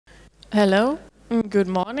Hello, good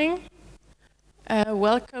morning.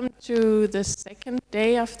 Welcome to the second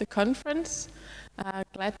day of the conference.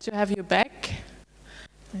 Glad to have you back.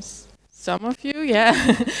 There's some of you,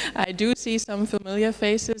 yeah. I do see some familiar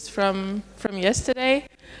faces from yesterday.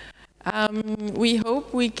 We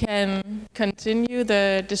hope we can continue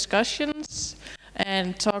the discussions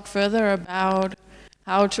and talk further about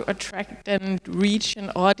how to attract and reach an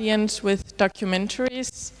audience with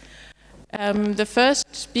documentaries. The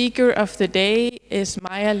first speaker of the day is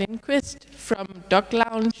Maja Lindqust from Dog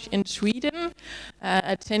Lounge in Sweden,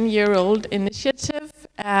 a 10-year-old initiative,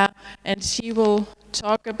 and she will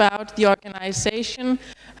talk about the organization,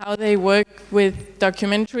 how they work with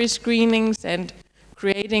documentary screenings and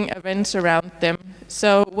creating events around them.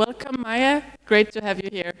 So welcome, Maja. Great to have you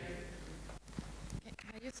here.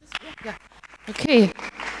 Can I use this? Yeah. Okay.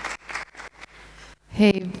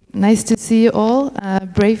 Hey, nice to see you all,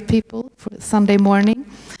 brave people for Sunday morning.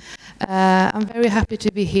 I'm very happy to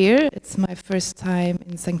be here. It's my first time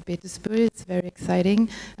in St. Petersburg. It's very exciting,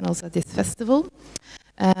 and also at this festival.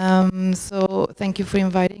 So thank you for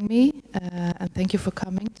inviting me, and thank you for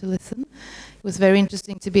coming to listen. It was very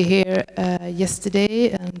interesting to be here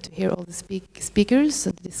yesterday and to hear all the speakers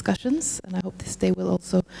and the discussions, and I hope this day will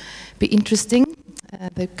also be interesting.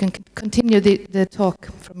 They can continue the talk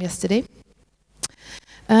from yesterday.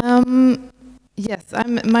 Yes,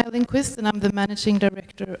 I'm Maja Lindqust, and I'm the managing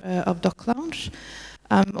director of Dog Lounge.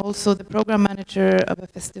 I'm also the program manager of a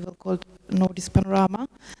festival called Nordisk Panorama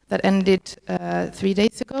that ended 3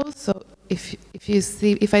 days ago. So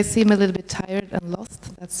if I seem a little bit tired and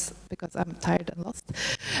lost, that's because I'm tired and lost.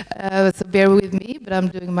 So bear with me, but I'm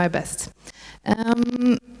doing my best.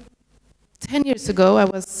 10 years ago, I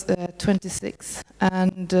was 26,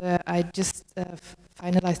 and I just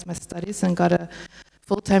finalized my studies and got a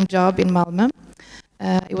full-time job in Malmö.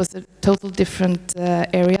 It was a total different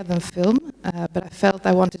area than film, but I felt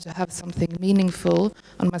I wanted to have something meaningful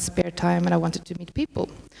on my spare time, and I wanted to meet people.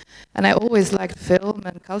 And I always liked film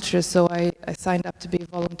and culture, so I signed up to be a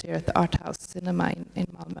volunteer at the Art House Cinema in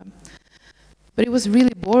Malmö. But it was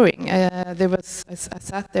really boring. I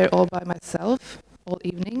sat there all by myself all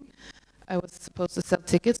evening. I was supposed to sell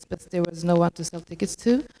tickets, but there was no one to sell tickets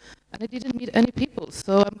to, and I didn't meet any people.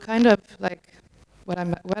 So I'm kind of like, what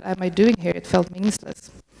am I doing here? It felt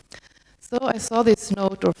meaningless. So I saw this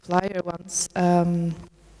note or flyer once.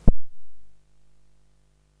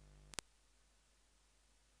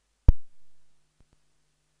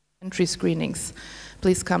 Documentary screenings.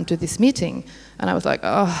 Please come to this meeting. And I was like,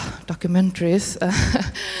 oh, documentaries.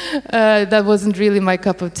 That wasn't really my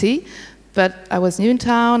cup of tea. But I was new in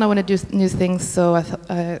town. I want to do new things, so I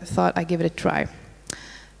thought I'd give it a try.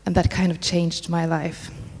 And that kind of changed my life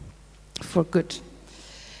for good.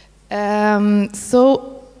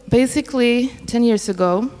 So basically, 10 years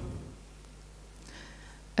ago,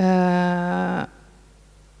 as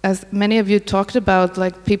many of you talked about,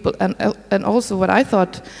 like people, and also what I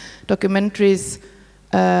thought, documentaries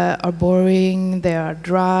are boring, they are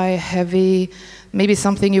dry, heavy, maybe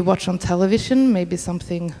something you watch on television, maybe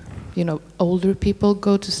something, you know, older people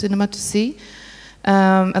go to cinema to see.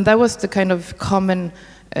 And that was the kind of common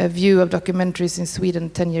view of documentaries in Sweden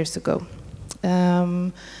 10 years ago.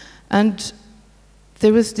 And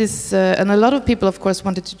there was this, and a lot of people, of course,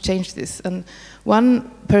 wanted to change this. And one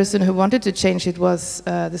person who wanted to change it was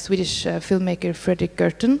the Swedish filmmaker Fredrik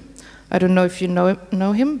Gertten. I don't know if you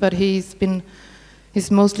know him, but he's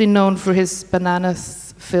mostly known for his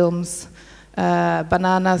Bananas films.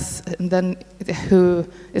 Bananas, and then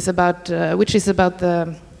which is about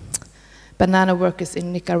the banana workers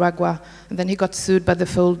in Nicaragua, and then he got sued by the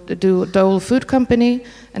Dole Food Company,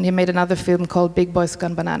 and he made another film called Big Boys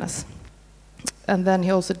Gone Bananas. And then he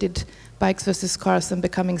also did Bikes vs. Cars and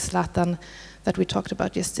Becoming Zlatan that we talked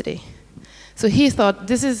about yesterday. So he thought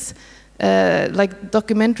this is like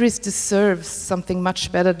documentaries deserve something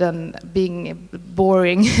much better than being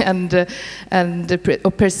boring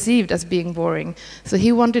or perceived as being boring. So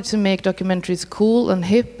he wanted to make documentaries cool and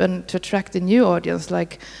hip and to attract a new audience,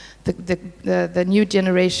 like the new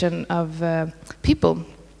generation of people.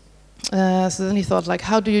 So then he thought, like,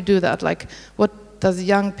 how do you do that? Like, what does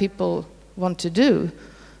young people want to do?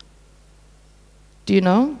 Do you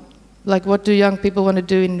know? Like, what do young people want to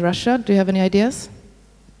do in Russia? Do you have any ideas?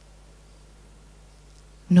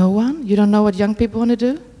 No one? You don't know what young people want to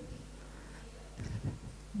do?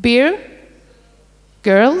 Beer?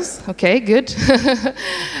 Girls? Okay, good.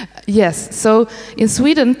 Yes, so in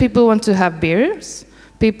Sweden, people want to have beers.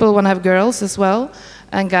 People want to have girls as well,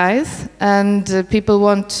 and guys, and people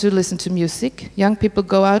want to listen to music. Young people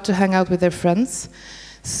go out to hang out with their friends.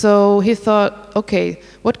 So he thought, okay,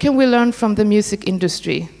 what can we learn from the music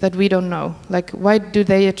industry that we don't know? Like, why do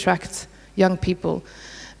they attract young people?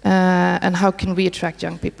 And how can we attract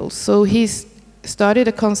young people? So he started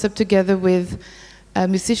a concept together with a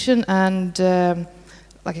musician and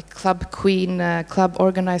like a club queen, club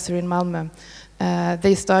organizer in Malmö.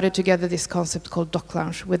 They started together this concept called Doc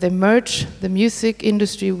Lounge, where they merge the music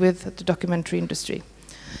industry with the documentary industry.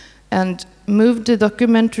 And moved the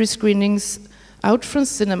documentary screenings out from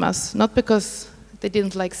cinemas, not because they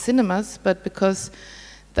didn't like cinemas, but because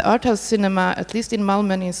the art house cinema, at least in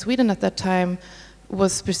Malmö and in Sweden at that time,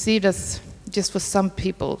 was perceived as just for some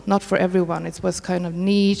people, not for everyone. It was kind of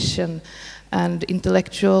niche and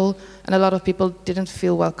intellectual, and a lot of people didn't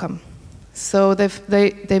feel welcome. So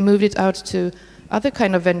they moved it out to other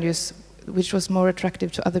kind of venues, which was more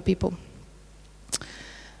attractive to other people.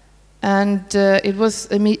 And it was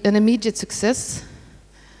an immediate success.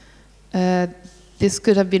 This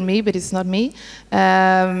could have been me, but it's not me.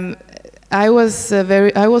 I was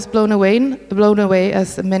blown away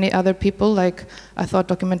as many other people. Like, I thought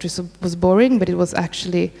documentaries was boring, but it was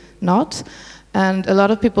actually not. And a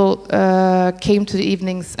lot of people came to the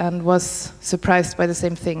evenings and was surprised by the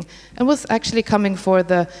same thing, and was actually coming for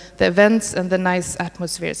the events and the nice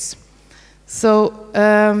atmospheres. So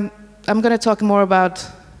I'm going to talk more about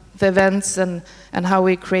the events and how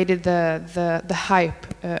we created the hype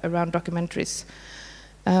around documentaries.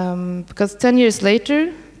 Because 10 years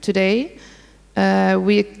later, today,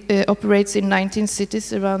 we operate in 19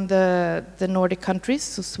 cities around the Nordic countries,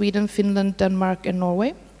 so Sweden, Finland, Denmark, and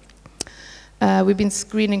Norway. We've been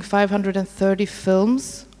screening 550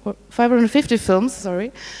 films,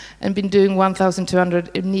 sorry, and been doing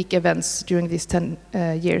 1,200 unique events during these 10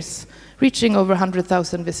 years, reaching over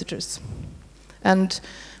 100,000 visitors. And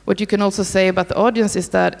what you can also say about the audience is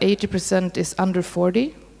that 80% is under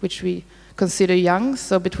 40, which we consider young.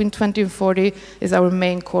 So between 20 and 40 is our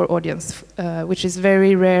main core audience, which is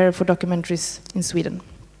very rare for documentaries in Sweden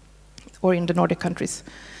or in the Nordic countries.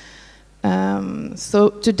 So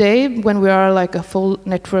today, when we are like a full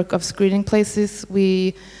network of screening places,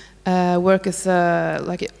 we work as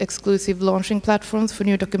like exclusive launching platforms for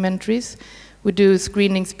new documentaries. We do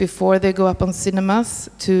screenings before they go up on cinemas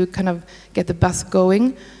to kind of get the buzz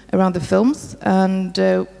going around the films, and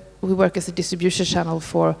we work as a distribution channel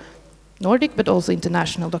for Nordic but also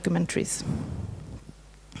international documentaries.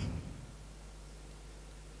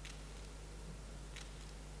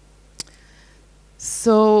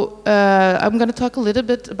 So I'm going to talk a little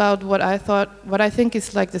bit about what I think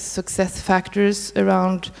is like the success factors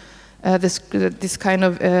around this kind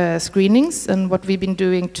of screenings, and what we've been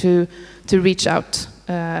doing to reach out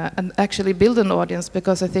and actually build an audience,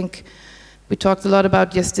 because I think we talked a lot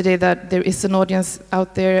about yesterday that there is an audience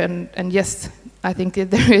out there, and yes, I think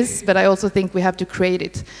there is, but I also think we have to create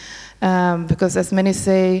it. Because as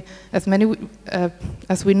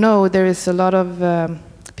we know, there is a lot of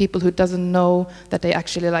people who doesn't know that they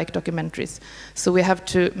actually like documentaries. So we have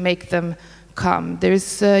to make them come. There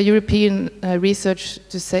is European research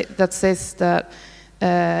that says that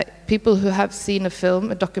people who have seen a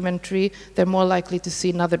film, a documentary, they're more likely to see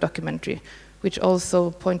another documentary, which also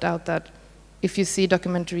point out that if you see a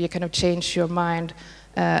documentary, you kind of change your mind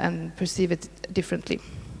and perceive it differently.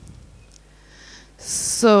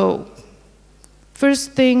 So,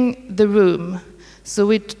 first thing, the room. So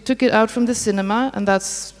we took it out from the cinema, and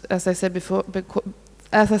that's, as I said before,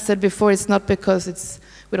 it's not because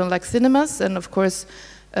we don't like cinemas, and of course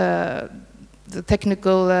the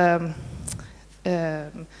technical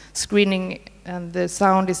screening and the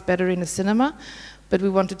sound is better in a cinema, but we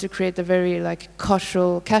wanted to create a very like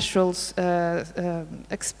casual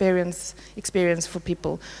experience for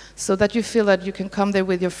people, so that you feel that you can come there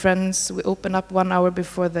with your friends. We open up 1 hour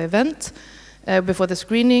before the event, before the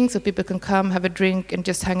screening, so people can come, have a drink, and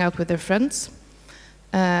just hang out with their friends.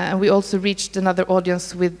 And we also reached another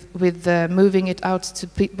audience with moving it out to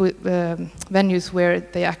venues where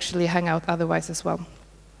they actually hang out otherwise as well.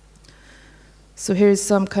 So here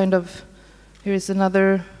is another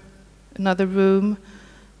room,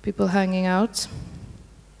 people hanging out,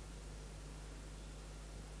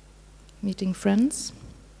 meeting friends.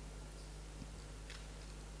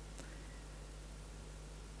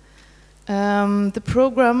 The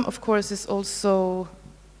program, of course, is also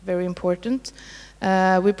very important.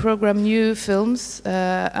 We program new films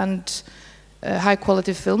and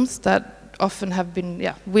high-quality films that often have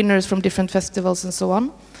been winners from different festivals and so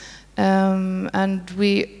on. And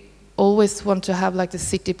we always want to have like the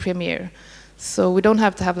city premiere. So we don't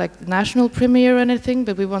have to have like the national premiere or anything,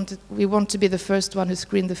 but we want to be the first one who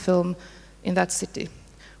screened the film in that city.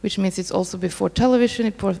 which means it's also before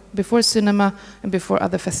television, before cinema, and before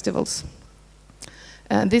other festivals.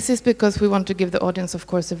 And this is because we want to give the audience, of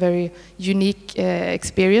course, a very unique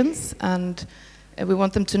experience, and we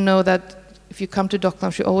want them to know that if you come to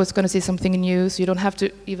Docklands, you're always going to see something new, so you don't have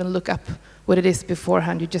to even look up what it is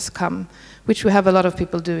beforehand, you just come, which we have a lot of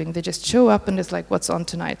people doing. They just show up and it's like, what's on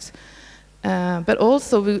tonight? But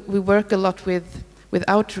also we work a lot with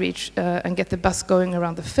outreach and get the bus going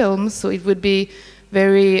around the films, so it would be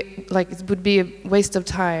it would be a waste of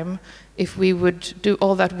time if we would do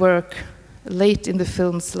all that work late in the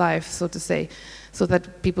film's life, so to say, so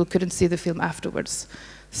that people couldn't see the film afterwards.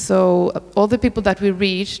 So all the people that we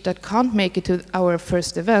reach that can't make it to our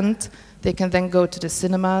first event, they can then go to the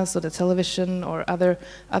cinemas or the television or other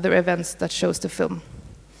events that shows the film.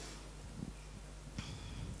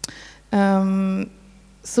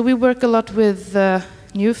 So we work a lot with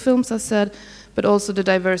new films, as I said, but also the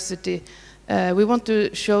diversity. We want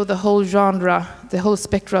to show the whole genre, the whole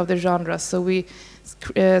spectrum of the genre. So we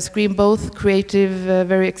screen both creative,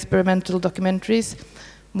 very experimental documentaries,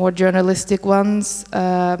 more journalistic ones,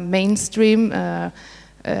 mainstream,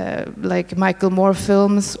 like Michael Moore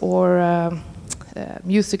films, or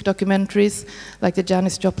music documentaries, like the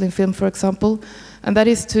Janis Joplin film, for example. And that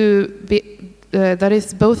is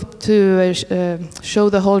both to show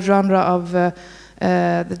the whole genre of the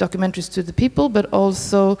documentaries to the people, but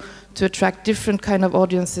also to attract different kind of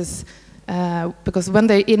audiences. Because when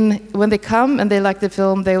they come and they like the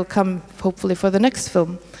film, they'll come hopefully for the next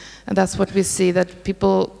film. And that's what we see, that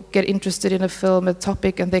people get interested in a film, a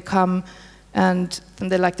topic, and they come and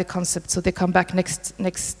they like the concept, so they come back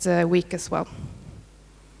next week as well.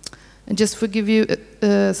 And just to give you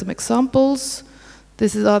some examples,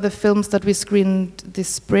 these are the films that we screened this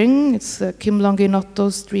spring. It's Kim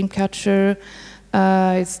Longinotto's Dreamcatcher,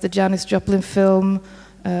 it's the Janis Joplin film,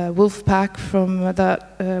 Wolfpack from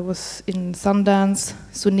that was in Sundance,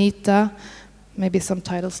 Sunita, maybe some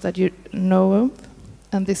titles that you know of.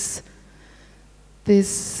 And this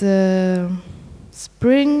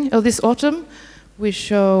autumn, we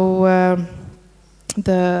show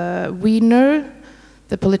the Wiener,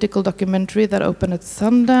 the political documentary that opened at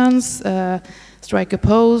Sundance, Strike a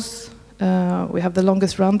Pose. We have The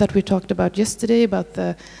Longest Run that we talked about yesterday, about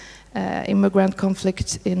the immigrant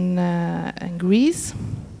conflict in Greece.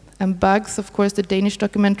 And Bugs, of course, the Danish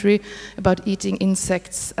documentary about eating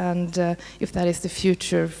insects and if that is the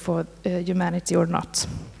future for humanity or not.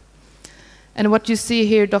 And what you see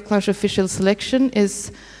here, Docklands official selection,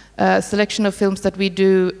 is a selection of films that we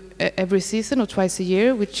do every season or twice a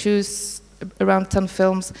year. We choose around 10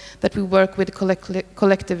 films that we work with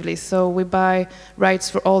collectively. So we buy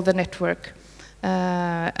rights for all the network.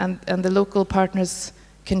 And the local partners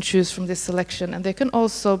can choose from this selection. And they can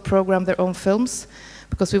also program their own films,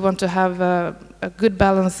 because we want to have a good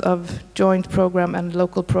balance of joint program and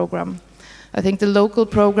local program. I think the local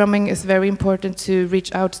programming is very important to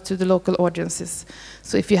reach out to the local audiences.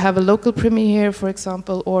 So if you have a local premiere, for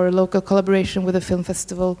example, or a local collaboration with a film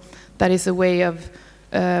festival, that is a way of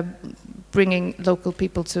bringing local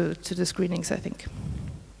people to the screenings, I think.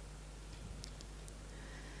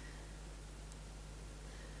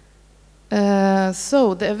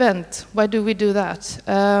 So the event, why do we do that?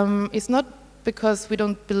 It's not because we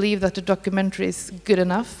don't believe that the documentary is good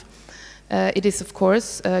enough. It is, of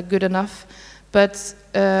course, good enough, but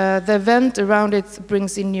the event around it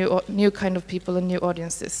brings in new kind of people and new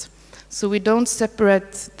audiences. So we don't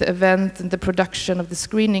separate the event and the production of the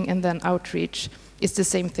screening and then outreach. It's the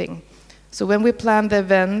same thing. So when we plan the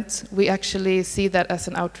event, we actually see that as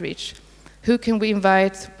an outreach. Who can we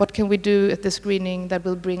invite? What can we do at the screening that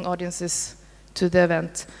will bring audiences to the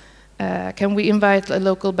event? Can we invite a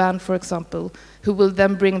local band, for example, who will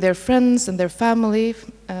then bring their friends and their family?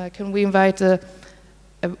 Can we invite a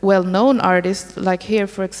well-known artist, like here,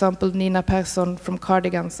 for example, Nina Persson from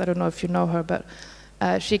Cardigans? I don't know if you know her, but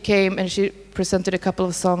she came and she presented a couple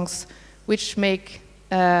of songs which make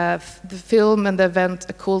the film and the event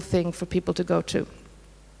a cool thing for people to go to.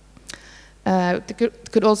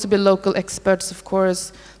 It could also be local experts, of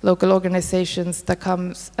course, local organizations that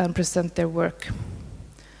come and present their work.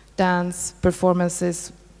 Dance,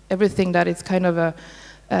 performances, everything that is kind of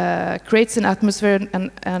creates an atmosphere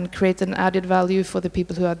and creates an added value for the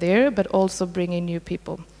people who are there, but also bring in new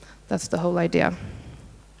people. That's the whole idea.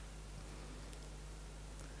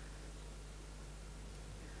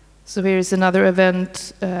 So here is another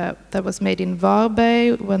event that was made in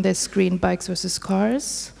Varberg when they screened Bikes versus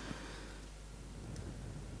Cars.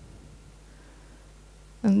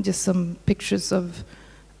 And just some pictures of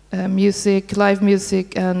music, live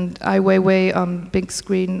music, and Ai Weiwei on big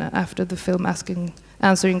screen after the film,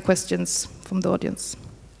 answering questions from the audience.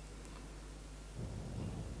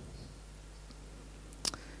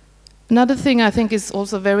 Another thing I think is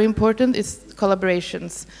also very important is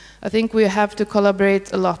collaborations. I think we have to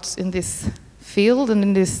collaborate a lot in this field and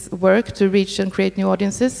in this work to reach and create new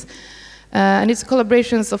audiences. And it's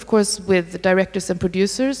collaborations, of course, with directors and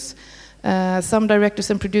producers. Some directors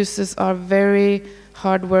and producers are very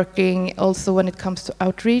hardworking also when it comes to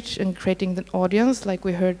outreach and creating the audience, like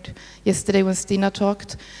we heard yesterday when Stina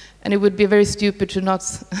talked. And it would be very stupid to not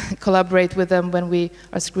collaborate with them when we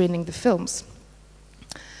are screening the films.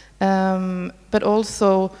 But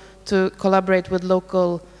also to collaborate with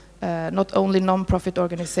local, not only non-profit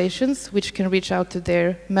organizations, which can reach out to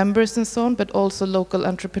their members and so on, but also local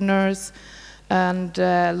entrepreneurs and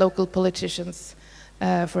local politicians,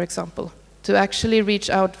 for example, to actually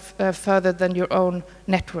reach out further than your own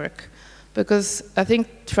network. Because I think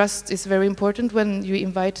trust is very important when you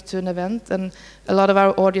invite to an event, and a lot of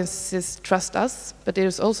our audiences trust us, but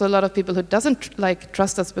there's also a lot of people who doesn't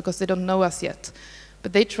trust us because they don't know us yet.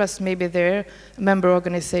 But they trust maybe their member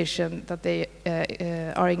organization that they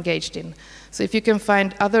are engaged in. So if you can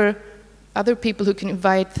find other people who can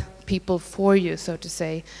invite people for you, so to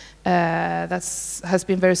say, that has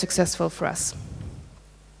been very successful for us.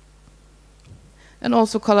 And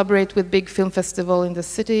also collaborate with big film festival in the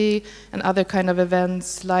city and other kind of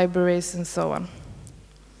events, libraries, and so on.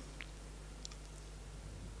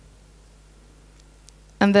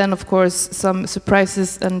 And then, of course, some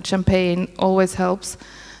surprises and champagne always helps,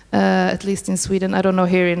 at least in Sweden. I don't know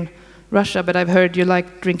here in Russia, but I've heard you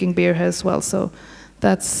like drinking beer here as well. So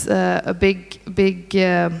that's a big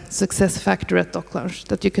success factor at Doc Lounge,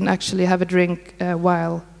 that you can actually have a drink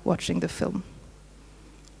while watching the film.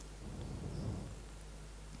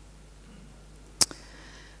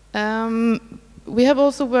 We have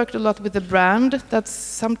also worked a lot with the brand. That's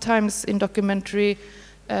sometimes in documentary,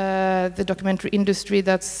 the documentary industry,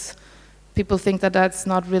 people think that that's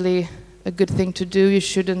not really a good thing to do. You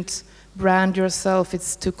shouldn't brand yourself,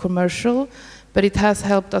 it's too commercial. But it has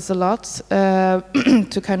helped us a lot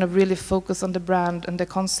to kind of really focus on the brand and the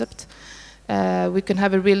concept. We can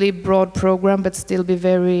have a really broad program but still be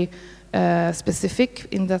very specific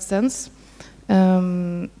in that sense.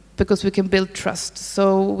 Because we can build trust.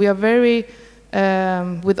 So we are very,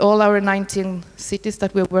 with all our 19 cities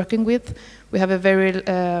that we're working with, we have a very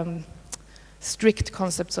strict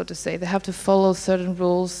concept, so to say. They have to follow certain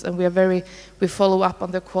rules, and we follow up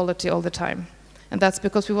on the quality all the time. And that's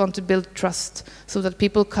because we want to build trust, so that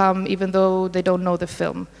people come even though they don't know the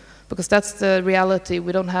film. Because that's the reality.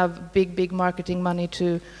 We don't have big marketing money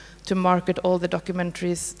to market all the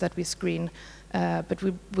documentaries that we screen. But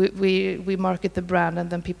we market the brand, and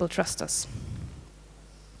then people trust us.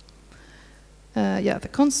 Yeah, the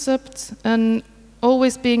concept, and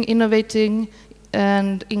always being innovating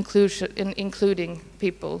and including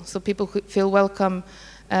people, so people feel welcome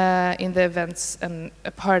in the events and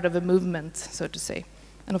a part of a movement, so to say,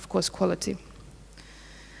 and of course quality.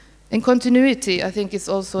 And continuity, I think, is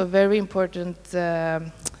also a very important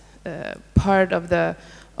part of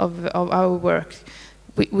our work.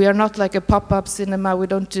 We are not like a pop-up cinema. We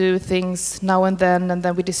don't do things now and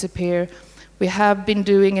then we disappear. We have been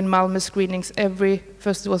doing in Malmö screenings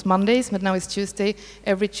first it was Mondays, but now it's Tuesday,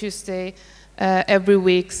 every Tuesday, every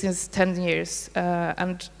week since 10 years.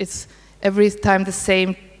 And it's every time the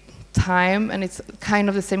same time, and it's kind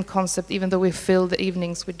of the same concept, even though we fill the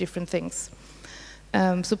evenings with different things.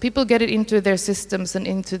 So people get it into their systems and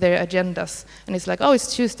into their agendas. And it's like, oh,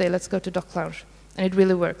 it's Tuesday, let's go to Doc Lounge. And it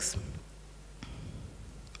really works.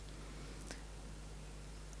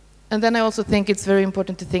 And then I also think it's very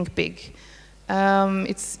important to think big.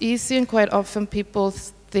 It's easy, and quite often people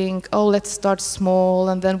think, oh, let's start small,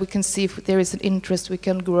 and then we can see if there is an interest, we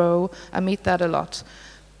can grow. I meet that a lot.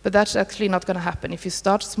 But that's actually not going to happen. If you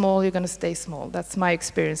start small, you're going to stay small. That's my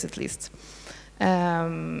experience, at least.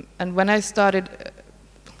 And when I started,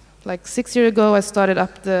 like 6 years ago, I started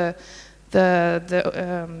up the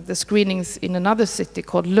screenings in another city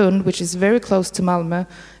called Lund, which is very close to Malmö,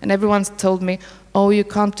 and everyone told me, oh, you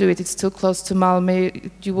can't do it, it's too close to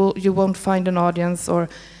Malmö, you won't find an audience, or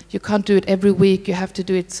you can't do it every week, you have to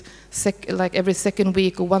do it like every second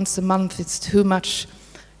week or once a month, it's too much.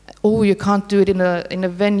 Oh, you can't do it in a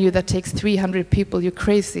venue that takes 300 people, you're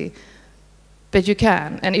crazy. But you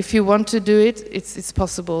can, and if you want to do it, it's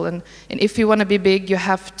possible, and if you want to be big, you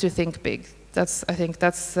have to think big. I think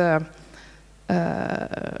that's a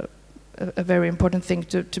very important thing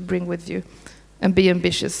to bring with you, and be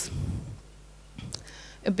ambitious.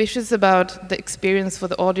 Ambitious about the experience for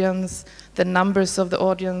the audience, the numbers of the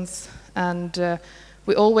audience, and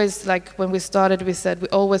we always, like when we started, we said we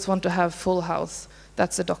always want to have full house.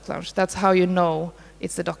 That's a Doc Lounge. That's how you know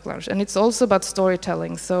it's a Doc Lounge. And it's also about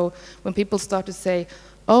storytelling. So when people start to say,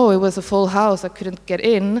 oh, it was a full house, I couldn't get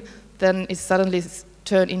in, then it suddenly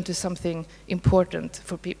turned into something important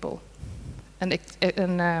for people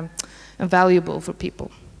and valuable for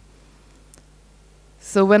people.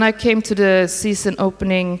 So when I came to the season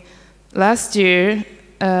opening last year,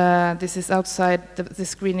 this is outside the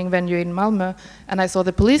screening venue in Malmö, and I saw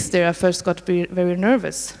the police there. I first got very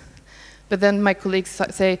nervous. But then my colleagues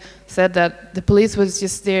said that the police was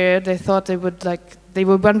just there. They thought they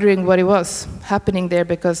were wondering what it was happening there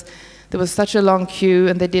because there was such a long queue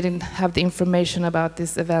and they didn't have the information about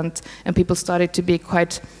this event, and people started to be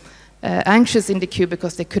quite anxious in the queue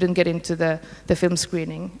because they couldn't get into the film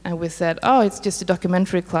screening. And we said, oh, it's just a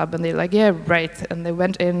documentary club. And they're like, yeah, right. And they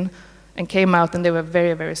went in and came out, and they were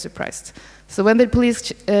very, very surprised. So when the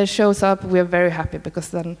police shows up, we are very happy because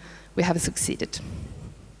then we have succeeded.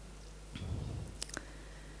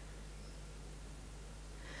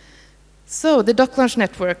 So the Doc-Lounge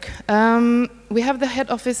network. We have the head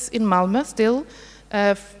office in Malmö still.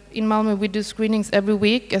 In Malmö we do screenings every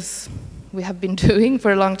week, as we have been doing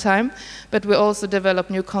for a long time, but we also develop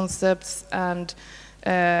new concepts and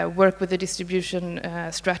work with the distribution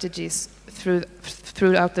strategies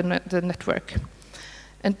throughout the network.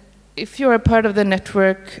 And if you're a part of the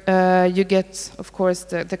network, you get, of course,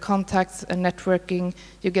 the contacts and networking.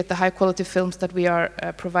 You get the high-quality films that we are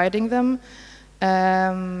providing them.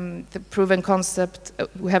 The proven concept,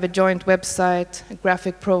 we have a joint website, a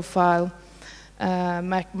graphic profile,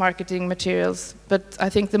 marketing materials, but I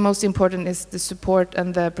think the most important is the support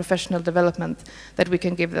and the professional development that we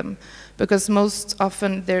can give them. Because most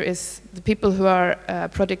often there is the people who are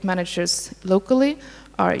project managers locally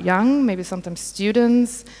are young, maybe sometimes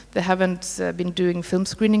students, they haven't been doing film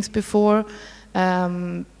screenings before,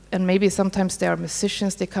 and maybe sometimes they are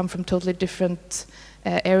musicians, they come from totally different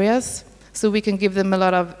areas. So we can give them a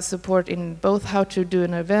lot of support in both how to do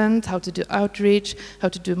an event, how to do outreach, how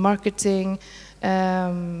to do marketing,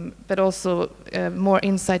 but also more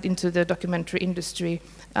insight into the documentary industry,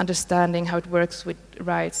 understanding how it works with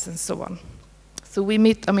rights and so on. So we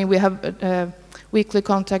meet, I mean, we have weekly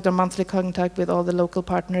contact or monthly contact with all the local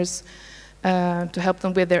partners to help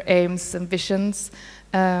them with their aims and visions,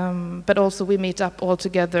 but also we meet up all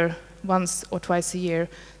together once or twice a year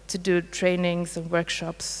to do trainings and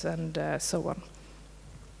workshops and so on.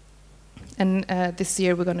 And this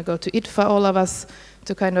year we're going to go to IDFA, all of us,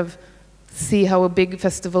 to kind of see how a big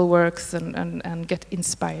festival works and get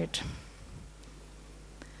inspired.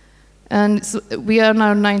 And so we are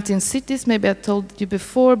now 19 cities, maybe I told you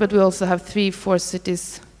before, but we also have 3-4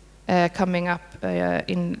 cities coming up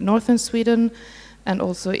in northern Sweden and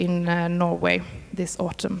also in Norway this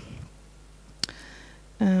autumn.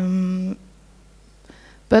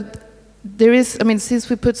 But there is, I mean, since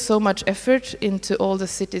we put so much effort into all the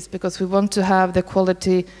cities because we want to have the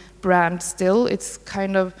quality brand still, it's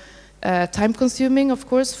kind of time consuming, of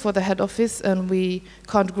course, for the head office, and we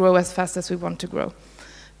can't grow as fast as we want to grow.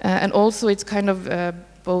 And also it's kind of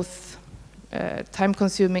both time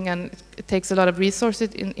consuming, and it takes a lot of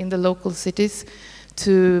resources in the local cities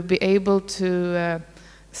to be able to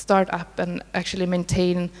start up and actually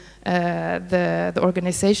maintain the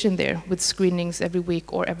organization there with screenings every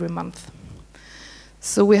week or every month.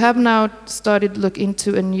 So we have now started to look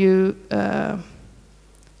into a new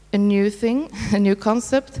thing, a new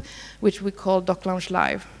concept, which we call Doc-Lounge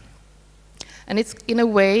Live. And it's in a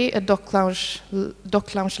way a Doc-Lounge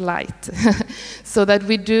light, so that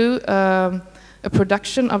we do a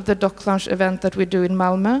production of the Doc-Lounge event that we do in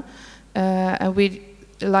Malmö, and we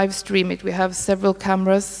live stream it. We have several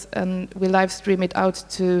cameras and we live stream it out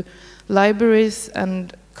to libraries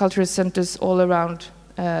and cultural centers all around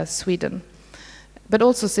Sweden. But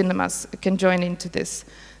also cinemas can join into this.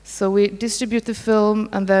 So we distribute the film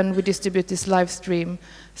and then we distribute this live stream.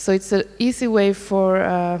 So it's an easy way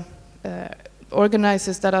for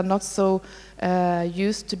organizers that are not so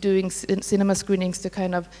used to doing cinema screenings to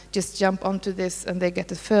kind of just jump onto this, and they get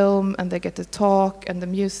the film and they get the talk and the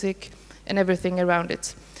music and everything around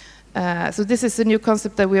it. So this is a new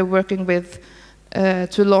concept that we are working with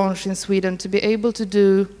to launch in Sweden, to be able to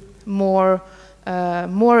do more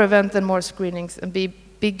events and more screenings and be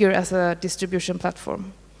bigger as a distribution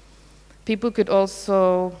platform. People could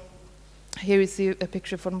also, here you see a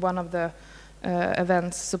picture from one of the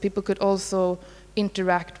events, so people could also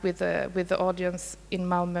interact with the audience in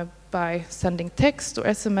Malmö by sending text or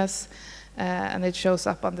SMS, and it shows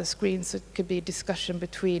up on the screen, so it could be a discussion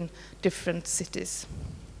between different cities.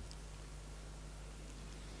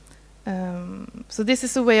 So this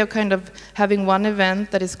is a way of kind of having one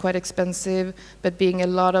event that is quite expensive, but being a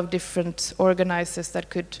lot of different organizers that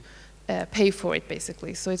could pay for it,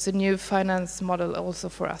 basically. So it's a new finance model also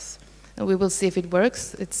for us. and we will see if it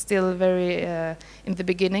works. It's still very in the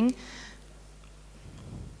beginning.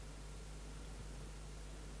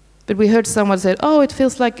 But we heard someone say, "Oh, it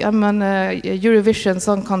feels like I'm on a Eurovision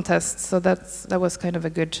Song Contest." So that was kind of a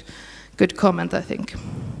good comment, I think.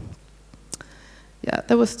 Yeah,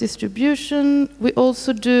 that was distribution. We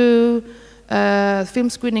also do film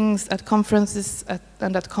screenings at conferences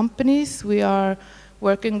and at companies. We are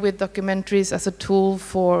working with documentaries as a tool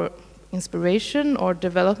for inspiration or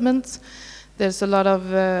development. There's a lot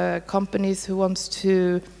of companies who want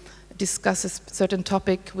to discuss a certain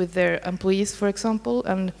topic with their employees, for example,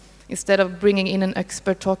 and instead of bringing in an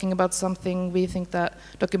expert talking about something, we think that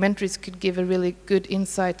documentaries could give a really good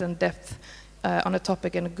insight and depth on a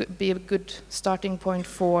topic and be a good starting point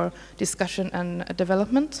for discussion and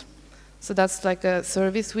development. So that's like a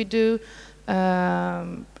service we do,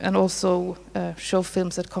 and also show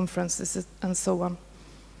films at conferences and so on.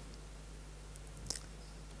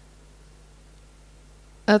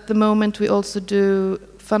 At the moment, we also do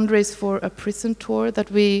fundraise for a prison tour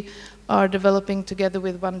that we are developing together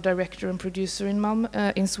with one director and producer in Malmö,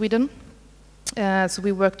 in Sweden. So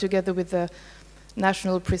we work together with the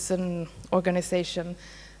National Prison Organization,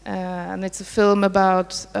 and it's a film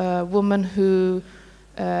about a woman who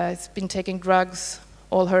has been taking drugs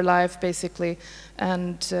all her life, basically,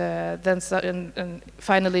 and then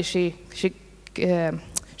finally she's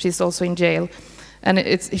also in jail. And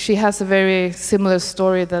she has a very similar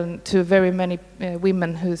story to very many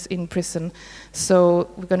women who's in prison. So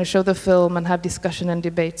we're going to show the film and have discussion and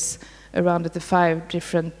debates around the 5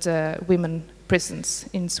 different women prisons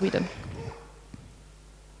in Sweden.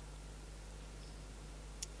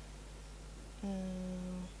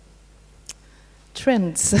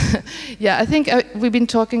 Trends. Yeah, I think we've been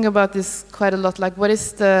talking about this quite a lot. Like, what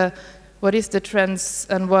is the trends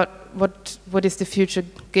and what is the future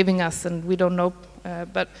giving us? And we don't know.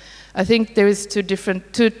 But I think there is two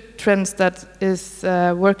trends that is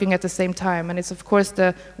working at the same time, and it's of course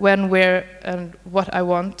the when, where, and what I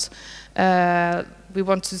want. We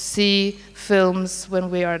want to see films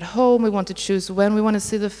when we are at home. We want to choose when we want to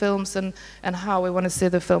see the films and how we want to see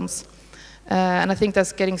the films. And I think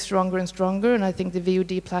that's getting stronger and stronger, and I think the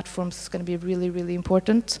VOD platforms is going to be really, really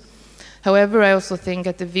important. However, I also think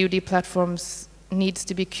that the VOD platforms needs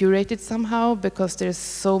to be curated somehow, because there's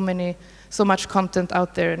so much content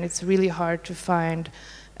out there, and it's really hard to find,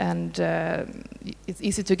 and it's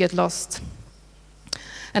easy to get lost.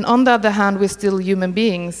 And on the other hand, we're still human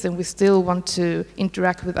beings, and we still want to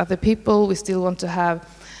interact with other people. We still want to have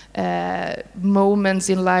moments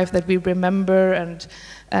in life that we remember and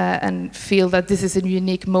feel that this is a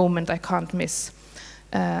unique moment I can't miss.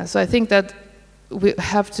 So I think that we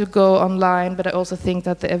have to go online, but I also think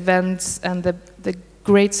that the events and the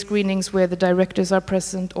great screenings where the directors are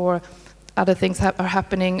present or other things are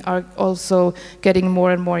happening are also getting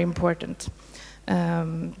more and more important,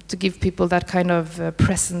 to give people that kind of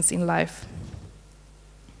presence in life.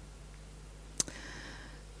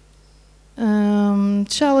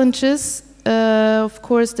 Challenges. Of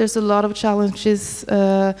course, there's a lot of challenges.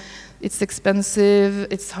 It's expensive,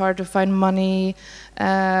 it's hard to find money,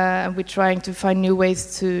 and we're trying to find new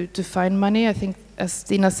ways to find money. I think, as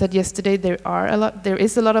Stina said yesterday, there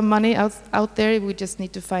is a lot of money out there. We just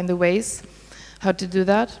need to find the ways how to do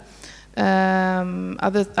that.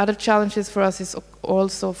 Other challenges for us is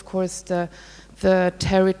also, of course, the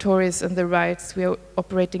territories and the rights. We are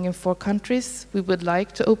operating in 4 countries. We would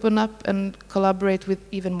like to open up and collaborate with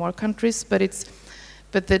even more countries, but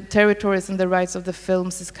the territories and the rights of the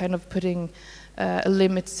films is kind of putting a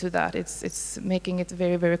limit to that. It's making it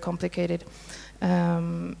very, very complicated.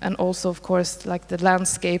 And also, of course, like the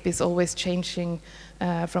landscape is always changing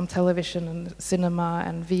from television and cinema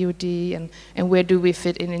and VOD, and where do we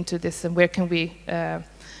fit into this, and where can we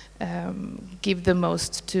give the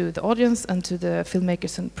most to the audience and to the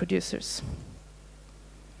filmmakers and producers.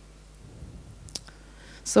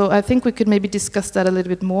 So I think we could maybe discuss that a little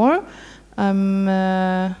bit more.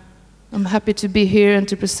 I'm happy to be here and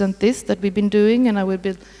to present this that we've been doing, and it would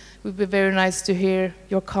be very nice to hear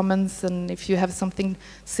your comments, and if you have something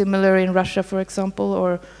similar in Russia, for example,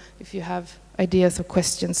 or if you have ideas or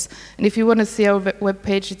questions. And if you want to see our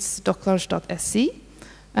webpage, it's doclounge.se,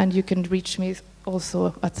 and you can reach me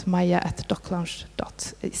also at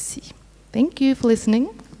maja@doclounge.se. Thank you for listening.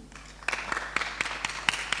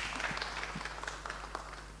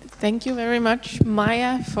 Thank you very much,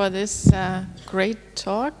 Maja, for this great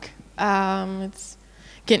talk. I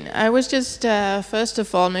was just, first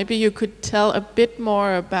of all, maybe you could tell a bit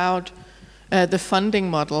more about the funding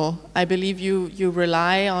model. I believe you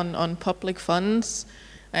rely on public funds.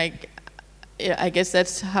 Like, I guess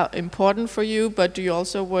that's how important for you, but do you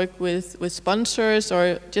also work with sponsors,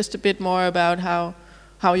 or just a bit more about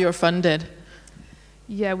how you're funded?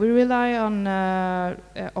 Yeah, we rely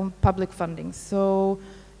on public funding. So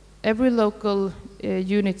every local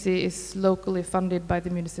unity is locally funded by the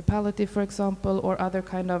municipality, for example, or other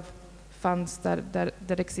kind of funds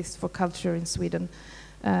that exist for culture in Sweden.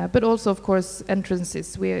 But also, of course,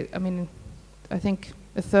 entrances. I think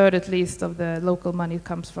a third at least of the local money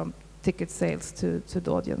comes from ticket sales to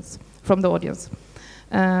the audience, from the audience.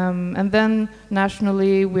 And then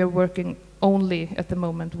nationally, we're working only at the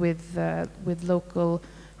moment with local,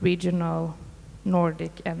 regional,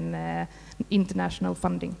 Nordic, and international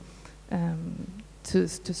funding to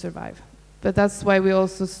survive. But that's why we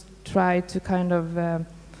also try to kind of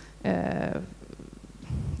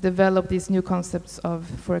develop these new concepts of,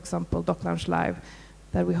 for example, Doc Lounge Live,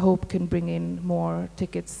 that we hope can bring in more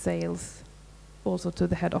ticket sales also to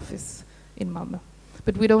the head office in Malmö.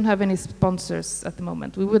 But we don't have any sponsors at the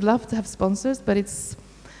moment. We would love to have sponsors, but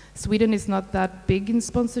Sweden is not that big in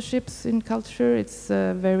sponsorships in culture. It's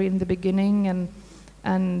very in the beginning,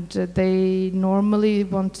 and they normally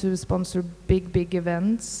want to sponsor big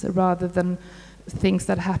events rather than things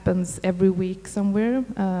that happens every week somewhere.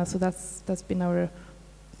 So that's been our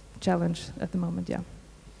challenge at the moment, yeah.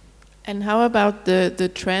 And how about the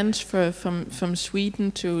transfer from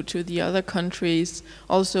Sweden to the other countries?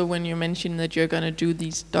 Also, when you mentioned that you're going to do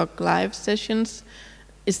these Doc Live sessions,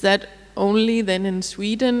 is that only then in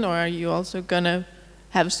Sweden, or are you also going to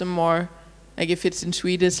have some more, like if it's in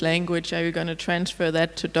Swedish language, are you going to transfer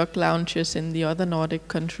that to Doc Lounges in the other Nordic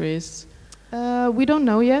countries? We don't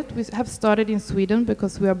know yet. We have started in Sweden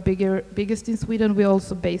because we are biggest in Sweden. We're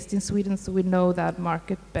also based in Sweden, so we know that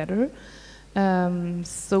market better.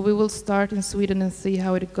 So we will start in Sweden and see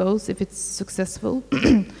how it goes. If it's successful,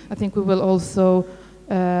 I think we will also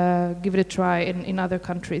give it a try in other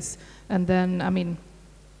countries. And then,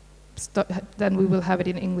 then we will have it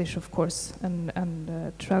in English, of course,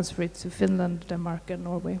 and transfer it to Finland, Denmark, and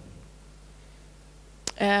Norway.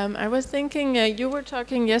 I was thinking, you were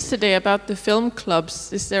talking yesterday about the film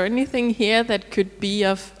clubs. Is there anything here that could be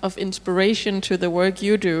of inspiration to the work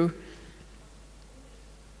you do?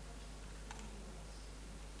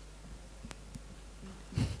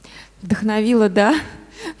 Вдохновила, да,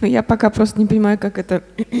 но я пока просто не понимаю, как это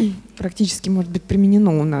практически может быть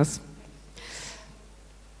применено у нас.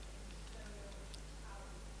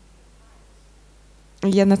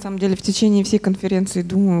 Я на самом деле в течение всей конференции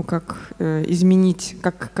думаю, как изменить,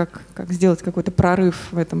 как сделать какой-то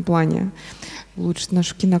прорыв в этом плане, улучшить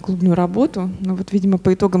нашу киноклубную работу. Но вот, видимо,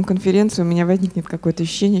 по итогам конференции у меня возникнет какое-то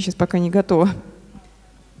ощущение, сейчас пока не готова.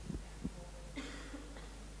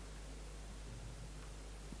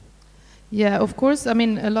 Yeah, of course.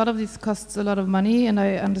 A lot of this costs a lot of money, and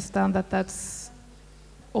I understand that that's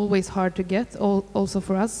always hard to get, also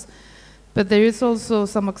for us. But there is also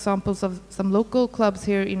some examples of some local clubs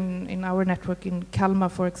here in our network, in Kalmar,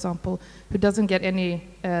 for example, who doesn't get any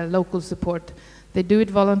local support. They do it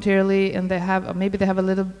voluntarily, and maybe they have a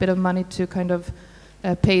little bit of money to kind of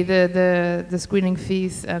pay the screening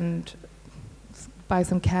fees and buy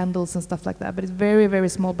some candles and stuff like that. But it's very, very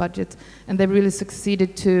small budget, and they really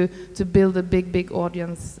succeeded to build a big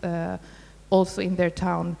audience also in their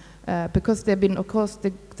town, because they've been, of course,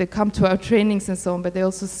 they come to our trainings and so on, but they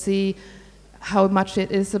also see how much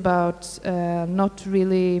it is about not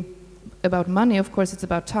really about money. Of course, it's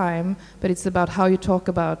about time, but it's about how you talk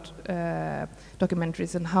about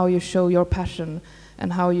documentaries and how you show your passion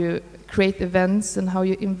and how you create events and how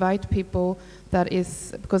you invite people. That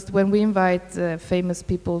is, because when we invite famous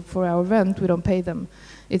people for our event, we don't pay them.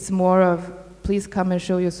 It's more of, please come and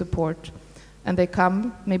show your support. And they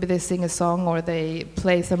come, maybe they sing a song or they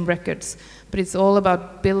play some records. But it's all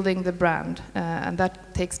about building the brand. And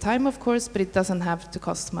that takes time, of course, but it doesn't have to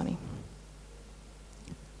cost money.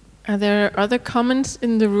 Are there other comments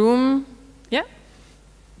in the room? Yeah?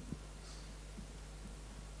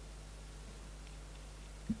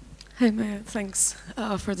 Hi, Maja. Thanks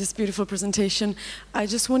for this beautiful presentation. I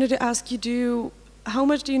just wanted to ask you, how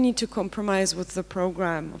much do you need to compromise with the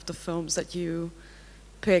program of the films that you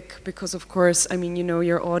pick? Because, of course, you know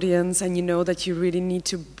your audience, and you know that you really need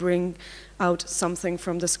to bring out something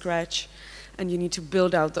from the scratch, and you need to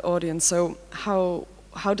build out the audience. So how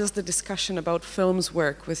does the discussion about films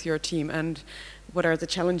work with your team, and what are the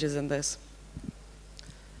challenges in this?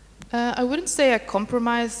 I wouldn't say I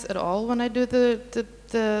compromise at all when I do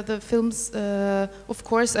the films. Of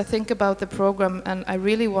course, I think about the program, and I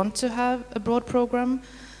really want to have a broad program.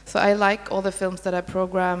 So I like all the films that I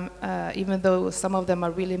program, even though some of them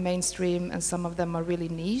are really mainstream and some of them are really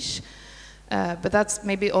niche. But that's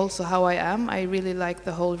maybe also how I am. I really like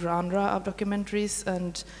the whole genre of documentaries,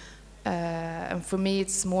 and for me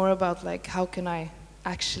it's more about like how can I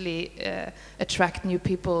actually attract new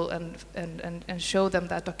people and show them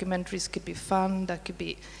that documentaries could be fun, that could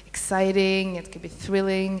be exciting, it could be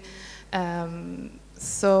thrilling.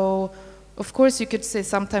 So of course you could say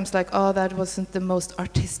sometimes like, oh, that wasn't the most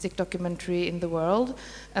artistic documentary in the world,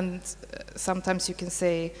 and sometimes you can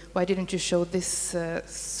say, why didn't you show this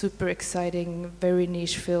super exciting, very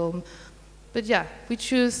niche film? But yeah, we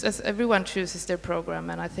choose, as everyone chooses their program,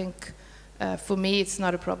 and I think for me it's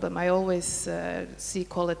not a problem. I always see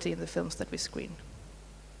quality in the films that we screen.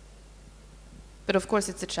 But of course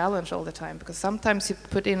it's a challenge all the time, because sometimes you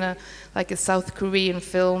put in a South Korean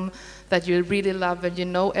film that you really love and you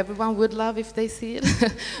know everyone would love if they see it.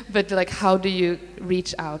 But like, how do you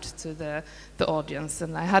reach out to the audience?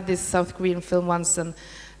 And I had this South Korean film once, and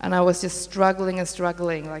I was just struggling and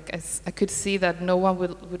struggling. Like I could see that no one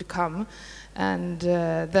would come. And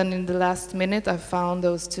then in the last minute I found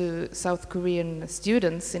those 2 South Korean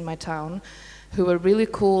students in my town who were really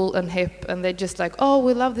cool and hip, and they just like, oh,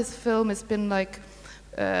 we love this film, it's been like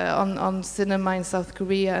on cinema in South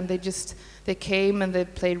Korea, and they came and they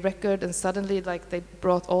played record, and suddenly like they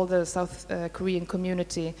brought all the South Korean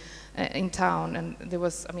community in town, and there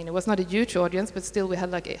was, I mean, it was not a huge audience, but still we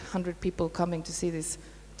had like 100 people coming to see this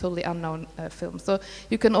totally unknown film. So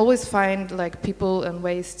you can always find like people and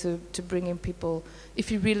ways to bring in people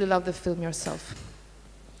if you really love the film yourself.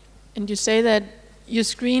 And you say that you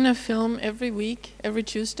screen a film every week, every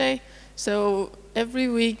Tuesday. So every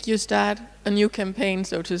week you start a new campaign,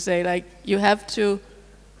 so to say. Like you have to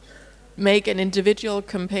make an individual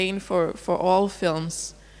campaign for all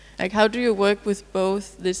films. Like how do you work with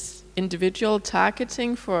both this individual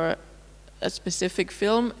targeting for a specific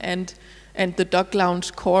film and the Dog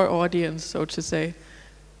Lounge core audience, so to say?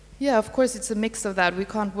 Yeah, of course it's a mix of that. We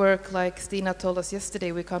can't work, like Stina told us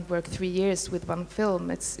yesterday, we can't work 3 years with one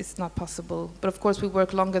film. It's not possible. But of course we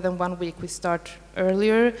work longer than 1 week. We start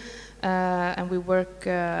earlier and we work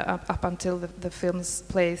up until the film's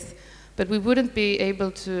place. But we wouldn't be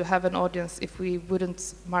able to have an audience if we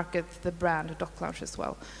wouldn't market the brand Dog Lounge as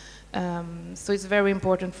well. So it's very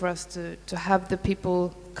important for us to have the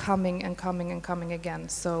people coming and coming and coming again.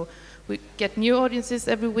 So we get new audiences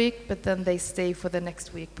every week, but then they stay for the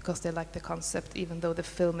next week because they like the concept, even though the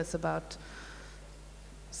film is about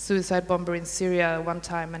suicide bomber in Syria one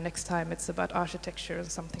time, and next time it's about architecture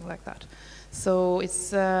and something like that. So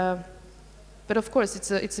it's, but of course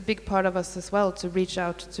it's a big part of us as well to reach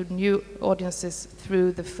out to new audiences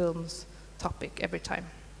through the film's topic every time.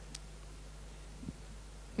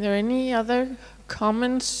 Are there any other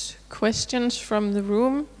comments, questions from the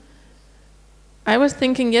room? I was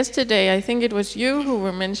thinking yesterday, I think it was you who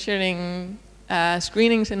were mentioning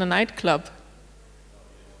screenings in a nightclub.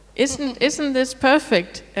 Isn't this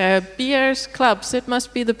perfect? Beers, clubs, it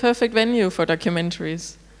must be the perfect venue for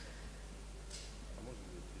documentaries.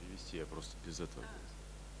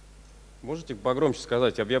 Можете погромче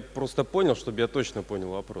сказать? Я просто понял, чтобы я точно понял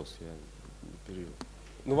вопрос.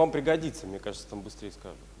 Ну, вам пригодится, мне кажется, там быстрее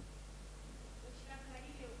скажут.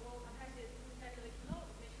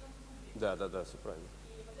 Да, все правильно. И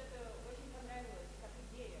вот это очень понравилось, как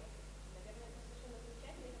идея. Наверное, это совершенно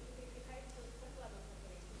замечательно, и это перекликается с докладом,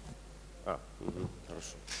 который сейчас.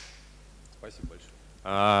 Хорошо. Спасибо большое.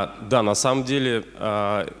 Да, на самом деле,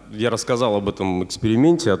 я рассказал об этом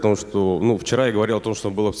эксперименте, о том, что, вчера я говорил о том, что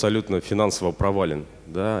он был абсолютно финансово провален,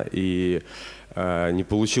 да, и не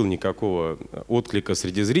получил никакого отклика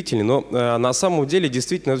среди зрителей, но на самом деле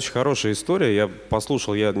действительно это очень хорошая история. Я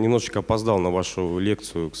послушал, я немножечко опоздал на вашу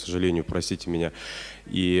лекцию, к сожалению, простите меня,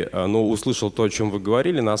 но услышал то, о чем вы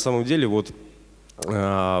говорили. На самом деле вот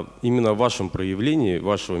именно в вашем проявлении,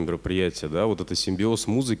 вашего мероприятия, да, вот это симбиоз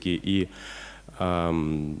музыки и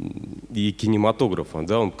кинематографа,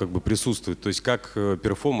 да, он как бы присутствует, то есть как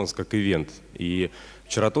перформанс, как ивент. И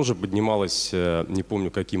вчера тоже поднималась, не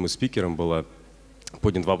помню, каким из спикером была,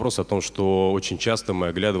 поднят вопрос о том, что очень часто мы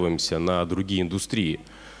оглядываемся на другие индустрии,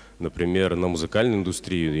 например, на музыкальную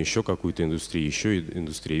индустрию, еще какую-то индустрию, еще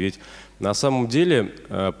индустрию. Ведь на самом деле,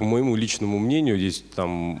 по моему личному мнению, здесь там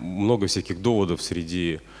много всяких доводов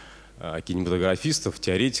среди кинематографистов,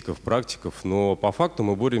 теоретиков, практиков, но по факту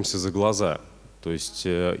мы боремся за глаза. То есть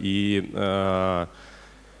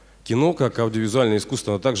кино, как аудиовизуальное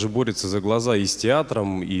искусство, оно также борется за глаза и с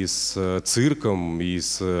театром, и с цирком, и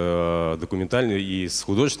с документальными, и с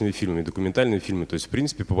художественными фильмами, и документальными фильмами. То есть, в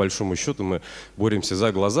принципе, по большому счету мы боремся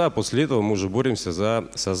за глаза, а после этого мы уже боремся за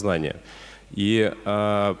сознание. И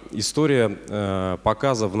история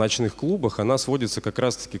показа в ночных клубах, она сводится как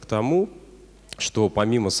раз-таки к тому, что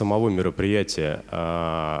помимо самого мероприятия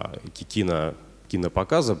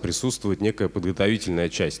кинопоказа присутствует некая подготовительная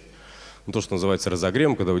часть. Ну, то, что называется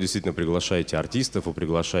разогревом, когда вы действительно приглашаете артистов, вы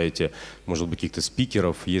приглашаете, может быть, каких-то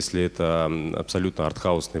спикеров. Если это абсолютно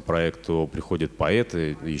артхаусный проект, то приходят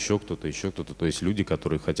поэты, еще кто-то. То есть люди,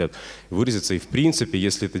 которые хотят выразиться. И, в принципе,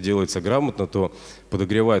 если это делается грамотно, то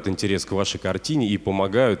подогревают интерес к вашей картине и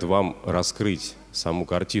помогают вам раскрыть саму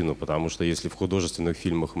картину, потому что если в художественных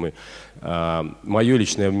фильмах мое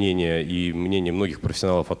личное мнение и мнение многих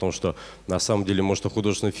профессионалов о том, что на самом деле, может, о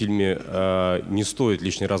художественном фильме не стоит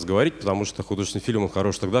лишний раз говорить, потому что художественный фильм он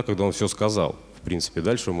хорош тогда, когда он все сказал. В принципе,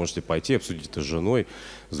 дальше вы можете пойти обсудить это с женой,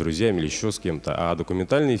 с друзьями или еще с кем-то. А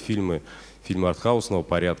документальные фильмы, фильмы артхаусного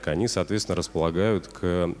порядка, они, соответственно, располагают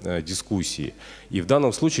к дискуссии. И в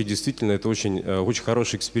данном случае действительно это очень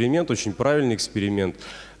хороший эксперимент, очень правильный эксперимент.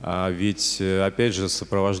 Ведь, опять же,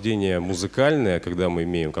 сопровождение музыкальное, когда мы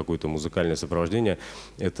имеем какое-то музыкальное сопровождение,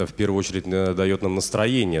 это в первую очередь дает нам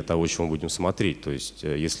настроение того, чего мы будем смотреть. То есть,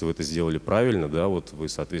 если вы это сделали правильно, да, вот вы,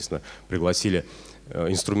 соответственно, пригласили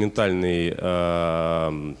инструментальный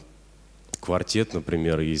квартет,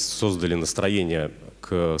 например, и создали настроение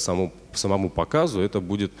к самому показу, это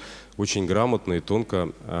будет очень грамотно и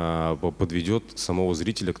тонко подведет самого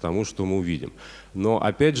зрителя к тому, что мы увидим. Но,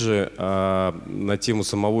 опять же, на тему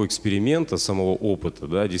самого эксперимента, самого опыта,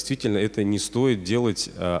 да, действительно, это не стоит делать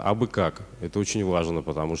абы как. Это очень важно,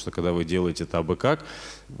 потому что, когда вы делаете это абы как,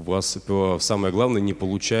 у вас, самое главное, не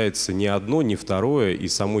получается ни одно, ни второе, и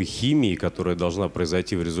самой химии, которая должна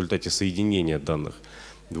произойти в результате соединения данных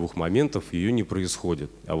двух моментов, ее не происходит.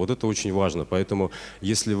 А вот это очень важно. Поэтому,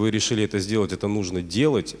 если вы решили это сделать, это нужно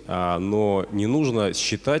делать, но не нужно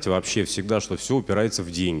считать вообще всегда, что все упирается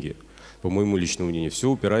в деньги. По моему личному мнению, все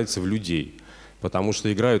упирается в людей. Потому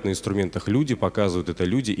что играют на инструментах люди, показывают это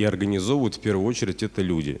люди и организовывают в первую очередь это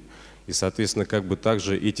люди. И, соответственно, как бы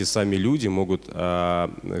также эти сами люди могут,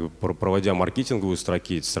 проводя маркетинговую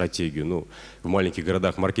стратегию, ну, в маленьких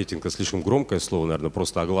городах маркетинг — это слишком громкое слово, наверное,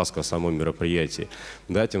 просто огласка о самом мероприятии,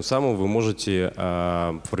 да, тем самым вы можете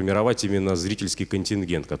формировать именно зрительский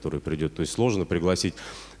контингент, который придет. То есть сложно пригласить,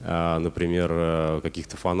 например,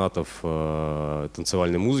 каких-то фанатов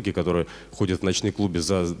танцевальной музыки, которые ходят в ночные клубы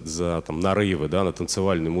на рейвы, да, на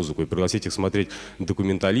танцевальную музыку, и пригласить их смотреть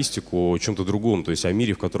документалистику о чем-то другом, то есть о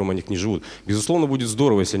мире, в котором они не живут. Безусловно, будет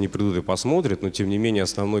здорово, если они придут и посмотрят, но тем не менее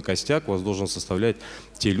основной костяк у вас должен составлять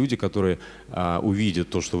те люди, которые увидят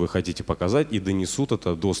то, что вы хотите показать, и донесут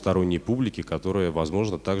это до сторонней публики, которая,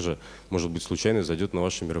 возможно, также, может быть, случайно зайдет на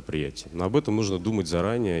ваше мероприятие. Но об этом нужно думать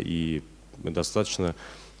заранее, и достаточно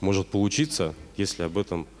может получиться, если об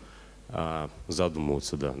этом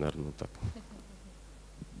задумываться, да, наверное, вот так.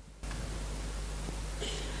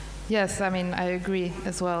 Yes, I mean, I agree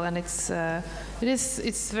as well, and it's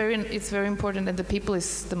very important, and the people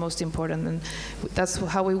is the most important, and that's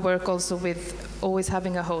how we work also with always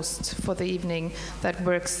having a host for the evening that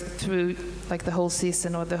works through like the whole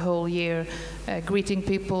season or the whole year, greeting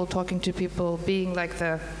people, talking to people, being like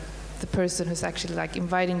the person who's actually like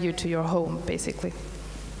inviting you to your home, basically.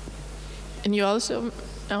 And you also,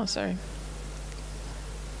 oh, sorry.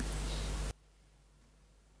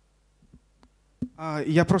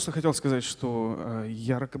 Я просто хотел сказать, что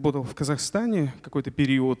я работал в Казахстане какой-то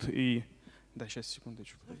период и... Да, сейчас,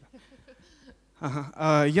 секундочку.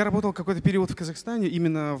 Ага. Я работал какой-то период в Казахстане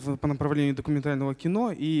именно по направлению документального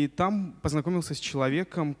кино, и там познакомился с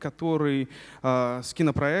человеком, который с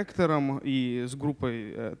кинопроектором и с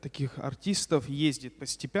группой таких артистов ездит по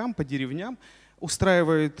степям, по деревням,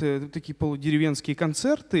 устраивает такие полудеревенские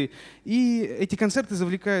концерты, и эти концерты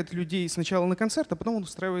завлекают людей сначала на концерт, а потом он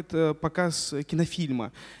устраивает показ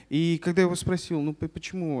кинофильма. И когда я его спросил, ну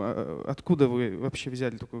почему, откуда вы вообще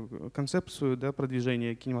взяли такую концепцию, да,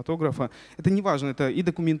 продвижения кинематографа, это не важно, это и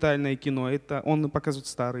документальное кино, это он показывает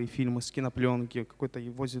старые фильмы с кинопленки, какой-то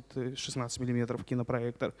возит 16 миллиметров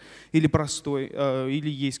кинопроектор, или простой, или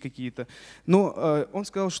есть какие-то. Но он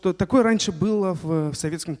сказал, что такое раньше было в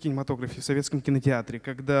советском кинематографе, в советском кинотеатре,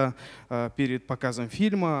 когда перед показом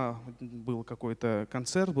фильма был какой-то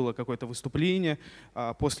концерт, было какое-то выступление,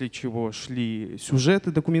 после чего шли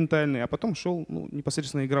сюжеты документальные, а потом шел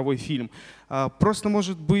непосредственно игровой фильм. Просто,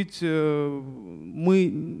 может быть,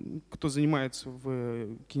 мы, кто занимается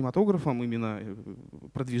кинематографом, именно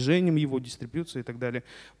продвижением его, дистрибьюцией и так далее,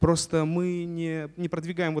 просто мы не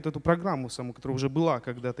продвигаем вот эту программу саму, которая уже была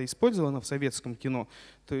когда-то использована в советском кино.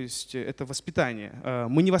 То есть это воспитание.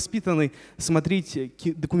 Мы не воспитаны смотреть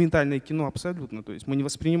документальное кино абсолютно. То есть мы не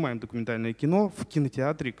воспринимаем документальное кино в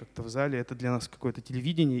кинотеатре, как-то в зале. Это для нас какое-то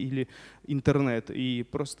телевидение или интернет. И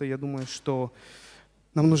просто я думаю, что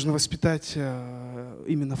нам нужно воспитать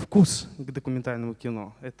именно вкус к документальному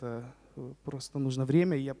кино. Это просто нужно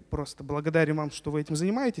время. Я просто благодарен вам, что вы этим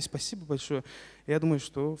занимаетесь. Спасибо большое. Я думаю,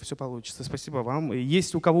 что все получится. Спасибо вам. И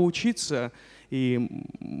есть у кого учиться. И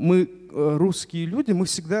мы, русские люди, мы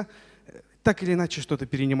всегда так или иначе что-то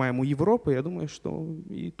перенимаем у Европы. Я думаю, что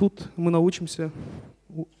и тут мы научимся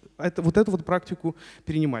вот эту вот практику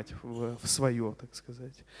перенимать в свое, так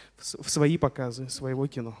сказать, в свои показы, своего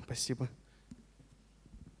кино. Спасибо.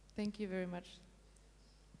 Thank you very much.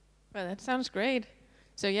 Well, that sounds great.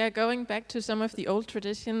 So yeah, going back to some of the old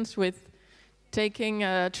traditions with taking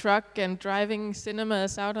a truck and driving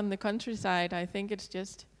cinemas out on the countryside, I think it's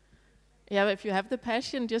just, yeah, if you have the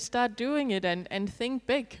passion, just start doing it and think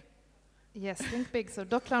big. Yes, think big. So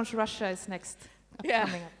Doc Lounge Russia is next. Yeah.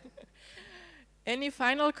 Coming up. Any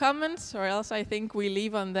final comments, or else I think we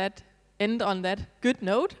leave on that, end on that good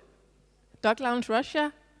note. Doc Lounge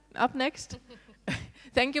Russia, up next.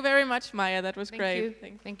 Thank you very much, Maja. That was Thank great.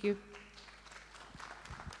 you. Thank you.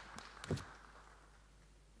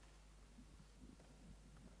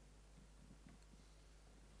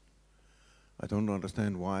 I don't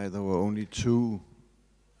understand why there were only 2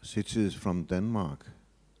 cities from Denmark,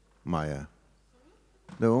 Maja.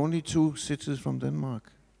 There were only 2 cities from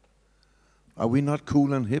Denmark. Are we not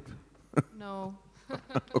cool and hip? No.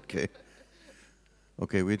 Okay.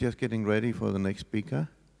 Okay, we're just getting ready for the next speaker.